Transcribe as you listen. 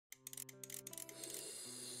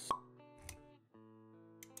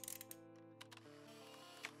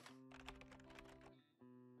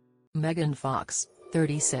Megan Fox,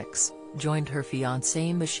 36, joined her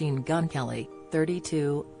fiancé Machine Gun Kelly,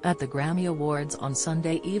 32, at the Grammy Awards on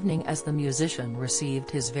Sunday evening as the musician received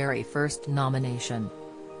his very first nomination.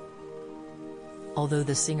 Although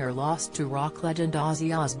the singer lost to rock legend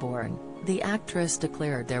Ozzy Osbourne, the actress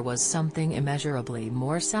declared there was something immeasurably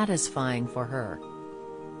more satisfying for her.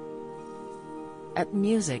 At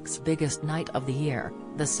music's biggest night of the year,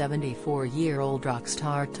 the 74-year-old rock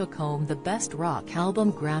star took home the Best Rock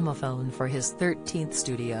Album Gramophone for his 13th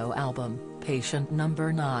studio album, Patient No.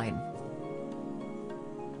 9.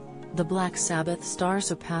 The Black Sabbath star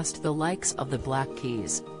surpassed the likes of the Black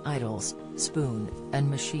Keys, Idols, Spoon, and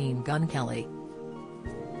Machine Gun Kelly.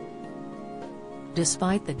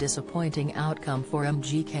 Despite the disappointing outcome for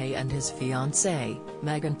MGK and his fiancée,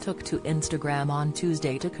 Megan took to Instagram on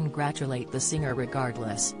Tuesday to congratulate the singer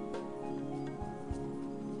regardless.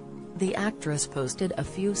 The actress posted a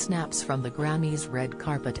few snaps from the Grammys' red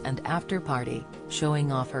carpet and after-party,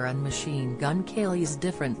 showing off her and Machine Gun Kelly's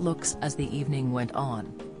different looks as the evening went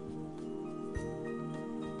on.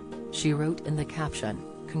 She wrote in the caption,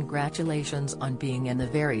 "Congratulations on being in the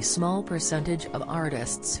very small percentage of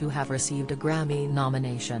artists who have received a Grammy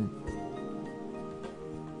nomination.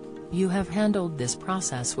 You have handled this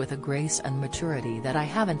process with a grace and maturity that I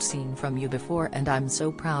haven't seen from you before, and I'm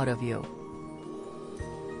so proud of you."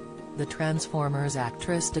 The Transformers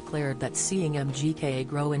actress declared that seeing MGK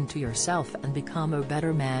grow into yourself and become a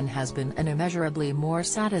better man has been an immeasurably more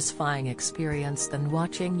satisfying experience than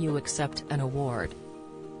watching you accept an award.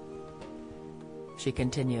 She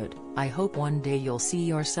continued, "I hope one day you'll see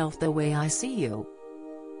yourself the way I see you.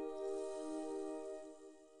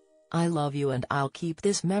 I love you and I'll keep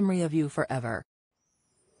this memory of you forever."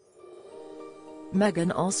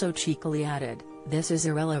 Megan also cheekily added, "This is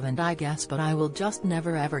irrelevant I guess, but I will just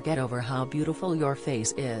never ever get over how beautiful your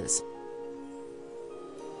face is."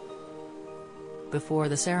 Before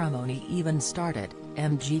the ceremony even started,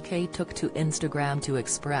 MGK took to Instagram to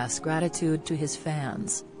express gratitude to his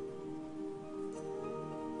fans.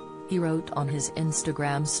 He wrote on his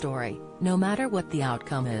Instagram story, "No matter what the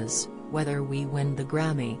outcome is, whether we win the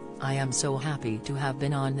Grammy, I am so happy to have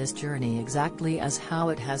been on this journey exactly as how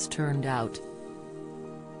it has turned out.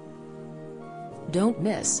 Don't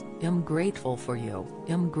miss, I'm grateful for you,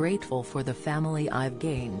 I'm grateful for the family I've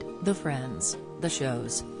gained, the friends, the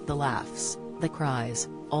shows, the laughs, the cries,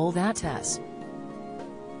 all that s.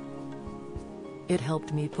 It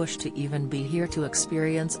helped me push to even be here to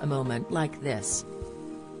experience a moment like this.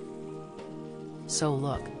 So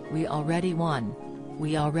look, we already won.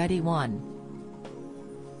 We already won.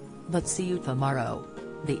 But see you tomorrow."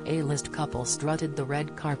 The A-list couple strutted the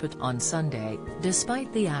red carpet on Sunday,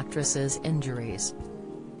 despite the actress's injuries.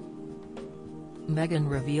 Megan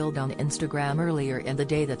revealed on Instagram earlier in the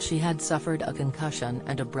day that she had suffered a concussion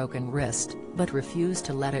and a broken wrist, but refused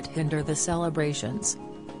to let it hinder the celebrations.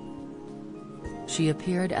 She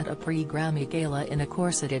appeared at a pre-Grammy gala in a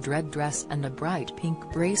corseted red dress and a bright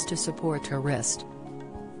pink brace to support her wrist.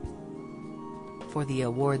 For the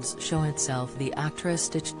awards show itself, the actress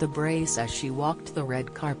stitched the brace as she walked the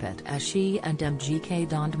red carpet as she and MGK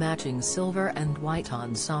donned matching silver and white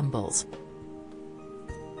ensembles.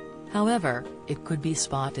 However, it could be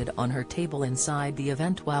spotted on her table inside the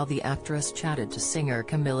event while the actress chatted to singer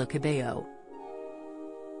Camila Cabello.